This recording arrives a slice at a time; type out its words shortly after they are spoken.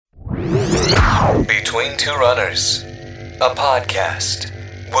Between Two Runners, a podcast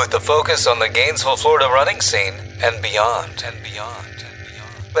with a focus on the Gainesville, Florida running scene and beyond.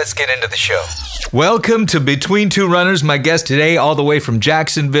 Let's get into the show. Welcome to Between Two Runners. My guest today, all the way from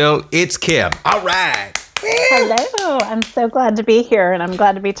Jacksonville, it's Kim. All right. Hello. I'm so glad to be here, and I'm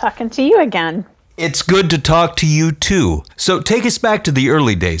glad to be talking to you again. It's good to talk to you, too. So take us back to the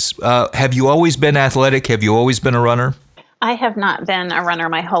early days. Have you always been athletic? Have you always been a runner? I have not been a runner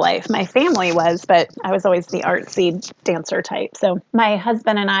my whole life. My family was, but I was always the artsy dancer type. So my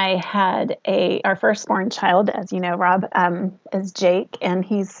husband and I had our firstborn child, as you know, Rob, is Jake, and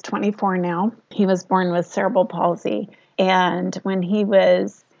he's 24 now. He was born with cerebral palsy. And when he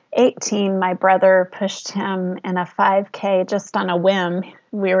was 18, my brother pushed him in a 5K just on a whim.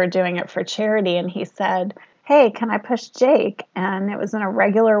 We were doing it for charity, and he said, "Hey, can I push Jake?" And it was in a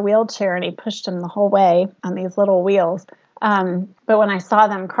regular wheelchair, and he pushed him the whole way on these little wheels. But when I saw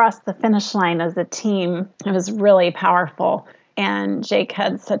them cross the finish line as a team, it was really powerful. And Jake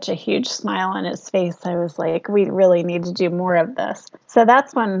had such a huge smile on his face. I was like, we really need to do more of this. So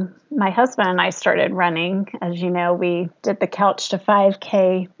that's when my husband and I started running. As you know, we did the Couch to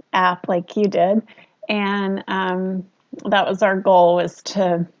 5K app like you did. And that was our goal, was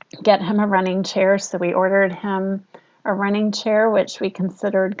to get him a running chair. So we ordered him a running chair, which we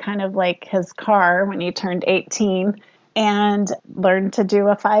considered kind of like his car when he turned 18. And learned to do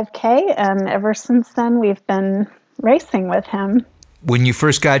a 5K, and ever since then we've been racing with him. When you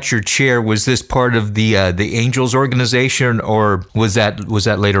first got your chair, was this part of the Angels organization, or was that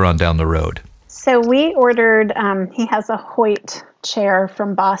later on down the road? So we ordered, he has a Hoyt chair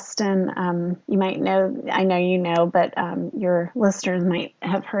from Boston. You might know, I know you know, but your listeners might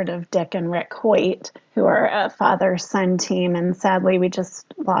have heard of Dick and Rick Hoyt, who are a father-son team. And sadly, we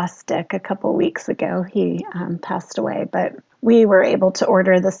just lost Dick a couple weeks ago. He passed away, but we were able to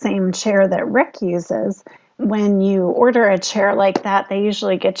order the same chair that Rick uses. When you order a chair like that, they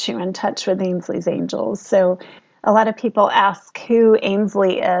usually get you in touch with Ainsley's Angels. So a lot of people ask who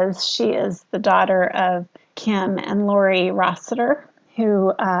Ainsley is. She is the daughter of Kim and Lori Rossiter,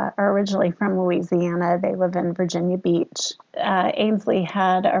 who are originally from Louisiana. They live in Virginia Beach. Ainsley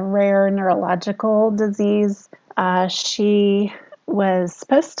had a rare neurological disease. She was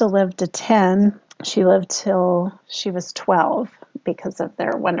supposed to live to 10. She lived till she was 12 because of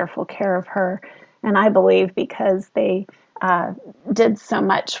their wonderful care of her. And I believe because they did so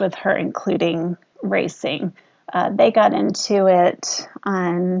much with her, including racing. They got into it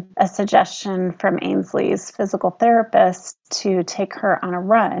on a suggestion from Ainsley's physical therapist to take her on a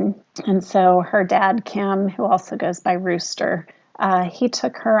run. And so her dad, Kim, who also goes by Rooster, he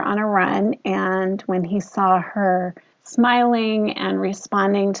took her on a run. And when he saw her smiling and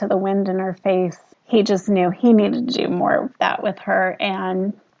responding to the wind in her face, he just knew he needed to do more of that with her.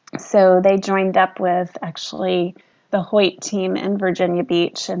 And so they joined up with actually the Hoyt team in Virginia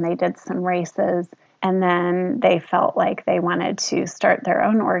Beach, and they did some races. And then they felt like they wanted to start their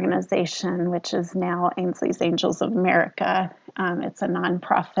own organization, which is now Ainsley's Angels of America. It's a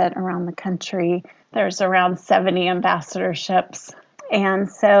nonprofit around the country. There's around 70 ambassadorships.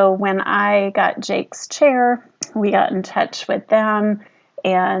 And so when I got Jake's chair, we got in touch with them,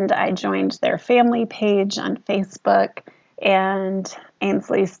 and I joined their family page on Facebook. And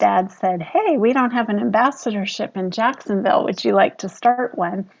Ainsley's dad said, "Hey, we don't have an ambassadorship in Jacksonville. Would you like to start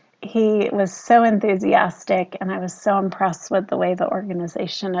one?" He was so enthusiastic, and I was so impressed with the way the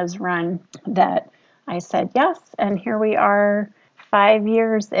organization is run that I said yes. And here we are 5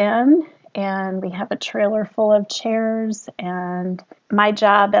 years in, and we have a trailer full of chairs. And my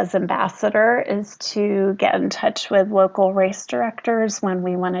job as ambassador is to get in touch with local race directors when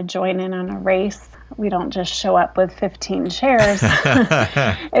we want to join in on a race. We don't just show up with 15 chairs.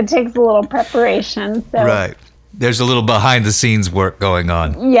 It takes a little preparation. So. Right. There's a little behind-the-scenes work going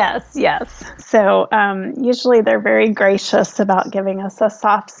on. Yes. So usually they're very gracious about giving us a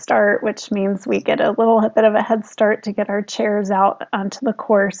soft start, which means we get a little bit of a head start to get our chairs out onto the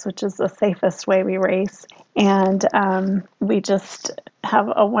course, which is the safest way we race. And we just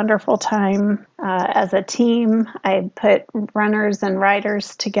have a wonderful time as a team. I put runners and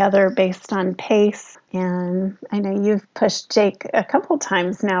riders together based on pace. And I know you've pushed Jake a couple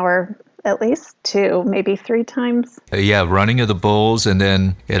times now, or at least 2, maybe 3 times. Yeah, running of the Bulls, and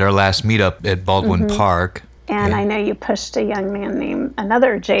then at our last meetup at Baldwin Park. And I know you pushed a young man named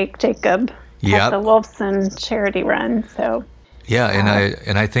another Jacob, at the Wolfson charity run. So yeah,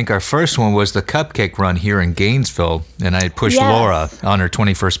 and I think our first one was the cupcake run here in Gainesville, and I pushed Laura on her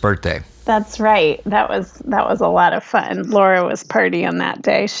 21st birthday. That's right. That was a lot of fun. Laura was partying that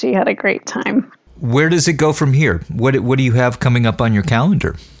day. She had a great time. Where does it go from here? What do you have coming up on your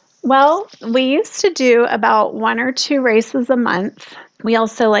calendar? Well, we used to do about 1 or 2 races a month. We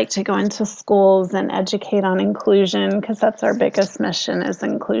also like to go into schools and educate on inclusion because that's our biggest mission is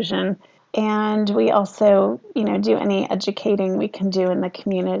inclusion. And we also, do any educating we can do in the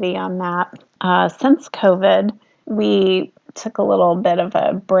community on that. Since COVID, we took a little bit of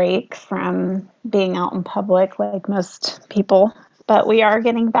a break from being out in public like most people, but we are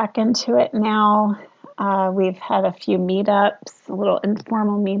getting back into it now. We've had a few meetups, little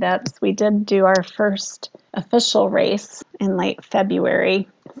informal meetups. We did do our first official race in late February.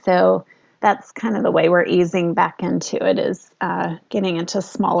 So that's kind of the way we're easing back into it is getting into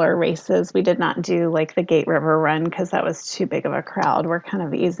smaller races. We did not do like the Gate River Run because that was too big of a crowd. We're kind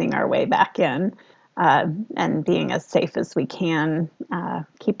of easing our way back in and being as safe as we can,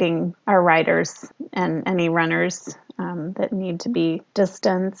 keeping our riders and any runners that need to be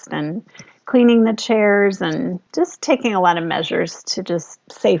distanced and cleaning the chairs and just taking a lot of measures to just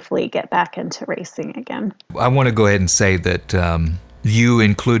safely get back into racing again. I want to go ahead and say that you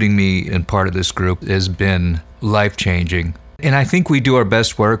including me in part of this group has been life-changing. And I think we do our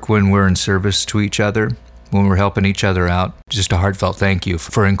best work when we're in service to each other, when we're helping each other out. Just a heartfelt thank you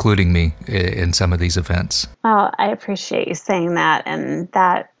for including me in some of these events. Well, I appreciate you saying that, and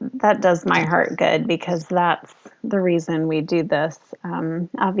that does my heart good because that's the reason we do this.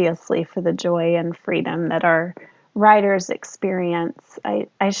 Obviously, for the joy and freedom that our riders experience.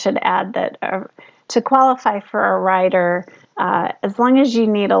 I should add that to qualify for a rider, as long as you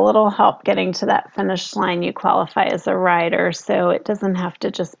need a little help getting to that finish line, you qualify as a rider. So it doesn't have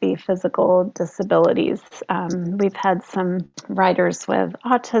to just be physical disabilities. We've had some riders with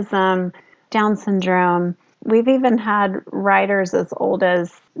autism, Down syndrome. We've even had riders as old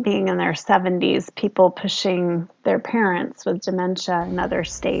as being in their 70s, people pushing their parents with dementia in other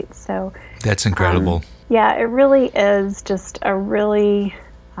states. So that's incredible. Yeah, it really is just a really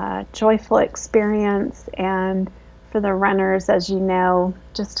joyful experience. And for the runners, as you know,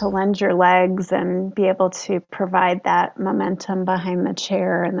 just to lend your legs and be able to provide that momentum behind the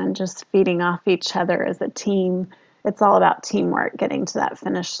chair and then just feeding off each other as a team. It's all about teamwork, getting to that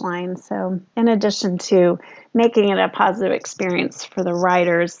finish line. So in addition to making it a positive experience for the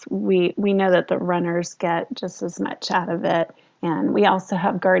riders, we know that the runners get just as much out of it. And we also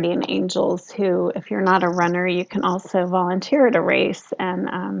have guardian angels who, if you're not a runner, you can also volunteer at a race.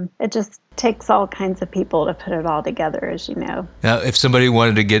 And it just takes all kinds of people to put it all together, as you know. Now, if somebody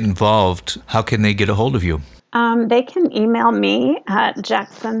wanted to get involved, how can they get a hold of you? They can email me at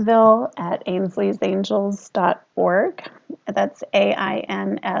jacksonville@ainsley'sangels.org. That's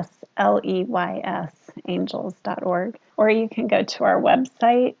AINSLEYS angels.org. Or you can go to our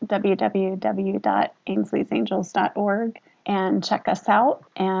website, www.ainsley'sangels.org, and check us out.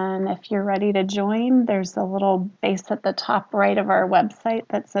 And if you're ready to join, there's a little base at the top right of our website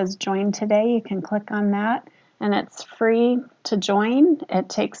that says Join Today. You can click on that. And it's free to join. It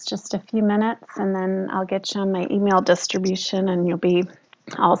takes just a few minutes, and then I'll get you on my email distribution, and you'll be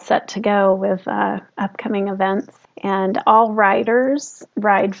all set to go with upcoming events. And all riders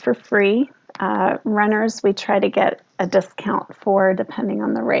ride for free. Runners, we try to get a discount for depending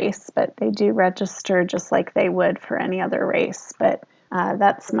on the race, but they do register just like they would for any other race. But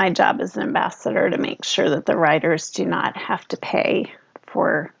that's my job as an ambassador to make sure that the riders do not have to pay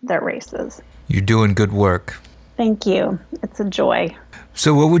for their races. You're doing good work. Thank you. It's a joy.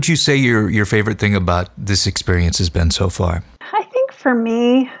 So what would you say your favorite thing about this experience has been so far? I think for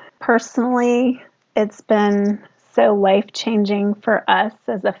me, personally, it's been so life-changing for us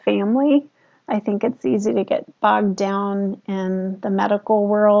as a family. I think it's easy to get bogged down in the medical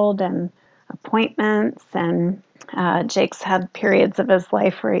world and appointments. And Jake's had periods of his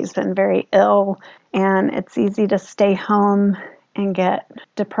life where he's been very ill, and it's easy to stay home and get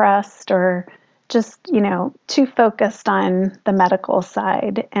depressed or just, too focused on the medical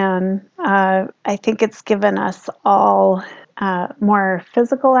side. And I think it's given us all more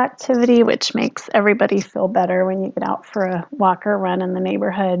physical activity, which makes everybody feel better when you get out for a walk or run in the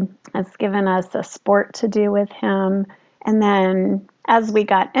neighborhood. It's given us a sport to do with him. And then as we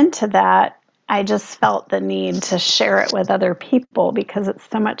got into that, I just felt the need to share it with other people because it's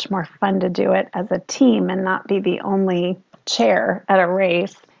so much more fun to do it as a team and not be the only chair at a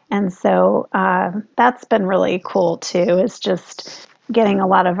race. And so that's been really cool too, is just getting a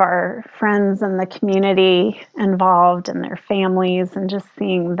lot of our friends in the community involved and their families and just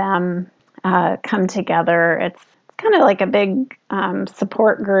seeing them come together. It's kind of like a big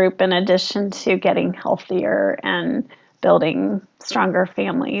support group in addition to getting healthier and building stronger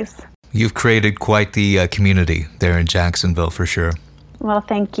families. You've created quite the community there in Jacksonville for sure. Well,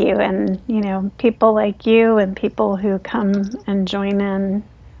 thank you. And, people like you and people who come and join in,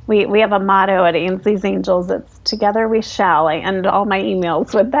 we have a motto at Ainsley's Angels. It's together we shall. I end all my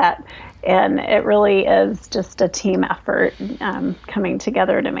emails with that. And it really is just a team effort coming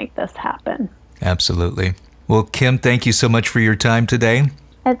together to make this happen. Absolutely. Well, Kim, thank you so much for your time today.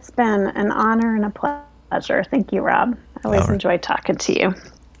 It's been an honor and a pleasure. Thank you, Rob. I always enjoy talking to you.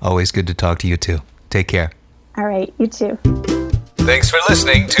 Always good to talk to you, too. Take care. All right, you too. Thanks for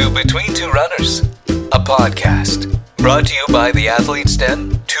listening to Between Two Runners, a podcast brought to you by The Athlete's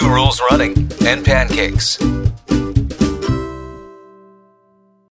Den, Two Rules Running, and Pancakes.